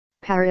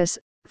Paris,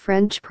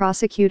 French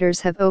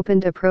prosecutors have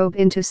opened a probe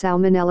into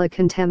salmonella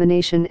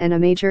contamination and a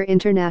major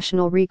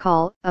international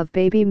recall of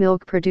baby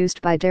milk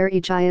produced by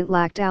dairy giant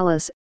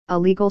Lactalis, a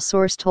legal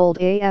source told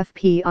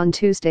AFP on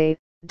Tuesday,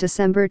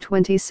 December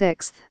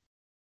 26.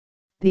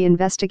 The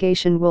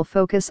investigation will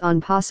focus on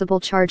possible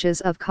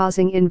charges of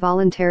causing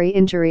involuntary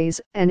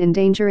injuries and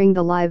endangering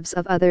the lives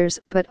of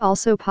others, but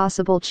also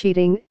possible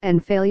cheating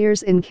and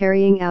failures in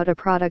carrying out a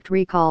product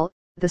recall,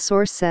 the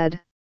source said.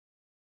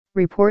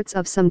 Reports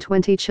of some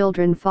 20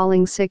 children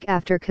falling sick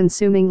after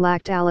consuming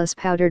Lactalis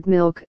powdered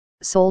milk,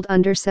 sold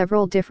under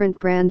several different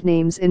brand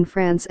names in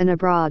France and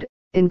abroad,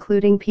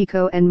 including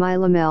Pico and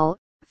Mylamel,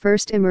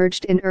 first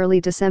emerged in early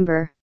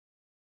December.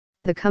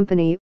 The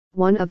company,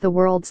 one of the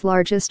world's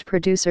largest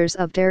producers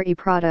of dairy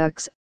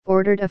products,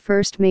 ordered a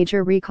first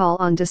major recall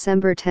on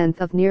December 10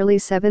 of nearly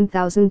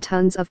 7,000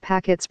 tons of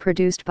packets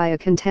produced by a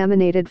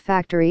contaminated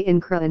factory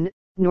in Creun,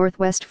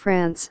 northwest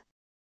France.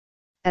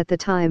 At the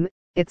time,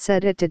 it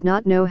said it did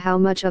not know how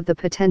much of the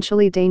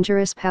potentially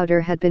dangerous powder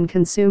had been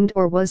consumed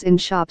or was in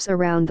shops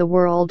around the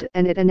world,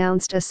 and it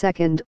announced a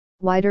second,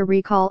 wider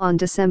recall on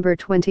December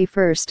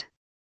 21.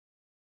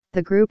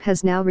 The group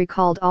has now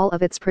recalled all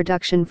of its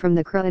production from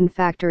the Creun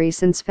factory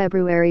since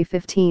February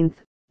 15,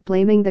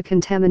 blaming the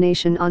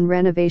contamination on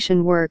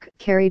renovation work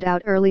carried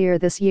out earlier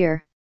this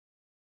year.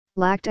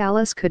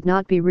 Lactalis could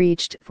not be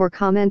reached for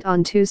comment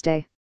on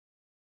Tuesday.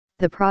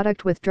 The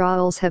product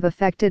withdrawals have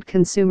affected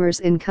consumers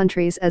in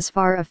countries as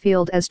far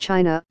afield as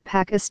China,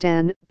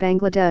 Pakistan,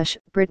 Bangladesh,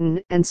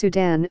 Britain, and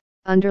Sudan,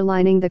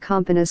 underlining the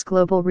company's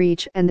global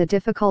reach and the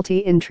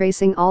difficulty in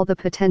tracing all the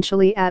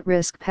potentially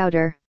at-risk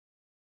powder.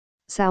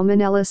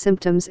 Salmonella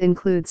symptoms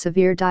include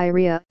severe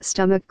diarrhea,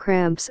 stomach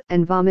cramps,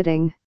 and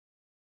vomiting.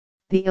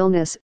 The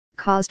illness,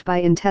 caused by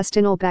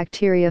intestinal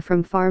bacteria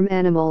from farm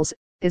animals,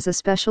 is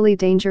especially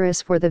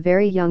dangerous for the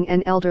very young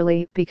and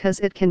elderly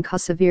because it can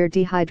cause severe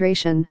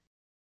dehydration.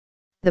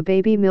 The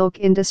baby milk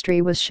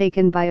industry was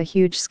shaken by a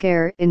huge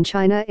scare in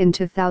China in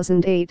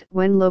 2008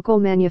 when local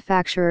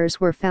manufacturers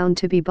were found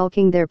to be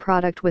bulking their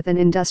product with an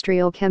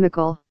industrial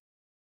chemical.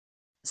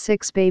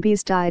 6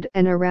 babies died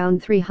and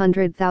around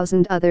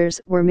 300,000 others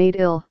were made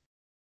ill.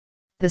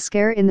 The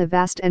scare in the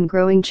vast and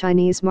growing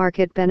Chinese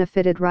market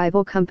benefited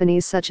rival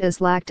companies such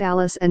as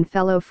Lactalis and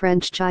fellow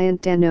French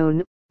giant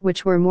Danone,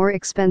 which were more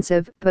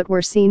expensive but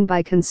were seen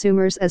by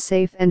consumers as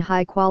safe and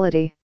high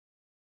quality.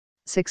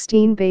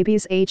 16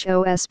 babies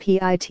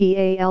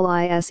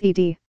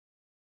hospitalised.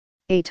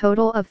 A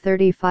total of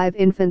 35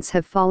 infants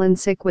have fallen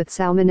sick with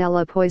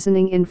salmonella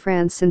poisoning in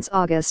France since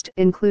August,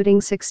 including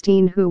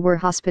 16 who were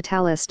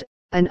hospitalized,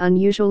 an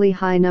unusually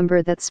high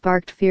number that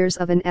sparked fears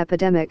of an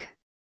epidemic.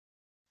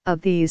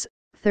 Of these,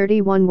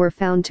 31 were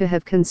found to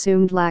have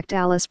consumed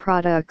Lactalis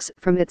products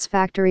from its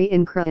factory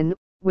in Creun,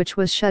 which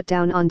was shut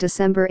down on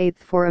December 8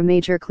 for a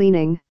major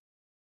cleaning.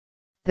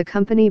 The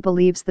company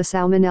believes the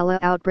salmonella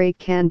outbreak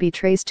can be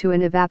traced to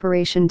an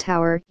evaporation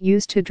tower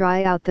used to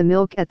dry out the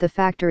milk at the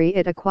factory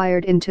it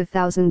acquired in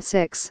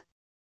 2006.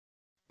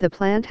 The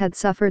plant had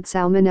suffered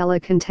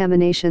salmonella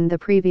contamination the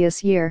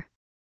previous year.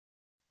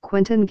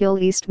 Quentin Gill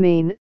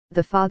Eastmain,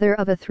 the father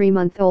of a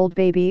 3-month-old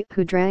baby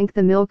who drank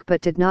the milk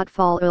but did not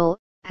fall ill,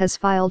 has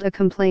filed a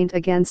complaint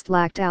against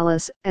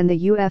Lactalis, and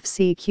the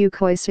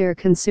UFCQ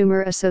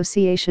Consumer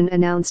Association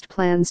announced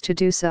plans to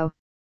do so.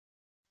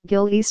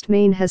 Gill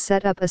Eastmain has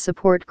set up a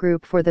support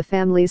group for the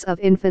families of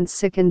infants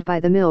sickened by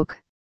the milk.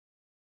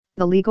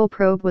 The legal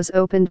probe was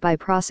opened by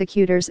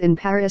prosecutors in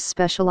Paris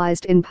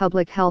specialized in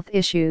public health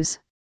issues.